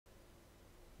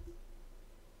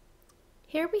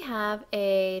Here we have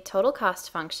a total cost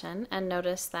function, and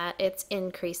notice that it's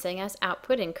increasing as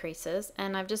output increases,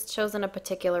 and I've just chosen a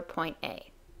particular point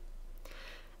A.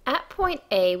 At point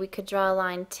A, we could draw a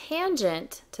line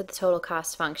tangent to the total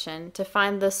cost function to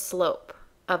find the slope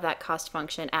of that cost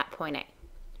function at point A. All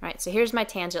right, so here's my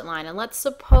tangent line, and let's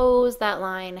suppose that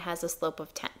line has a slope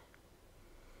of 10.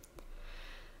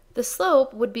 The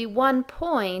slope would be 1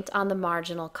 point on the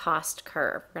marginal cost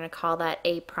curve. We're going to call that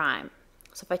A prime.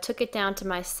 So if I took it down to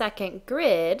my second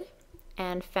grid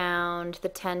and found the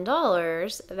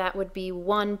 $10, that would be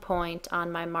 1 point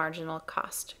on my marginal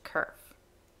cost curve.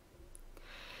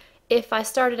 If I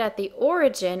started at the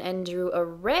origin and drew a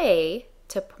ray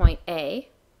to point A,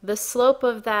 the slope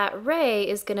of that ray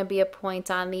is going to be a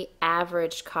point on the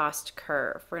average cost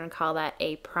curve. We're going to call that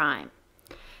A prime.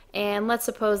 And let's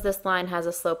suppose this line has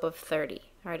a slope of 30.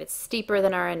 All right, it's steeper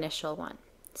than our initial one.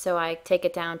 So I take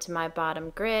it down to my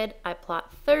bottom grid, I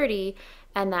plot 30,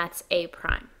 and that's A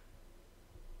prime.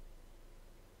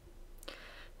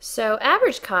 So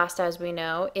average cost, as we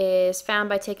know, is found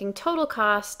by taking total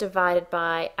cost divided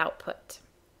by output.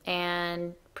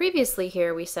 And previously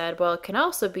here we said, well, it can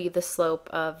also be the slope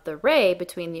of the ray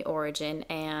between the origin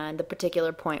and the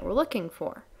particular point we're looking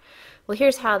for. Well,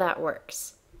 here's how that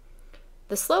works.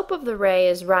 The slope of the ray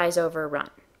is rise over run,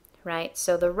 right?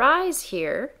 So the rise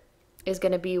here is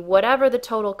going to be whatever the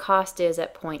total cost is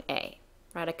at point A,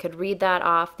 right? I could read that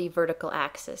off the vertical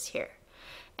axis here.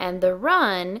 And the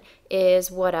run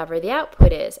is whatever the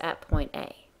output is at point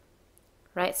A,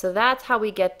 right? So that's how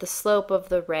we get the slope of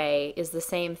the ray is the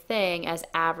same thing as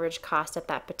average cost at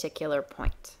that particular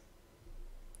point.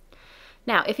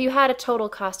 Now, if you had a total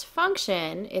cost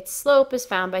function, its slope is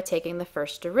found by taking the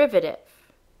first derivative.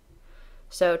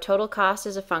 So total cost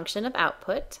is a function of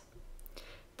output.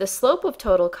 The slope of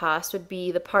total cost would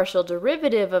be the partial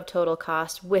derivative of total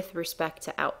cost with respect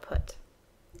to output.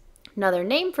 Another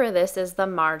name for this is the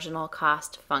marginal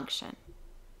cost function.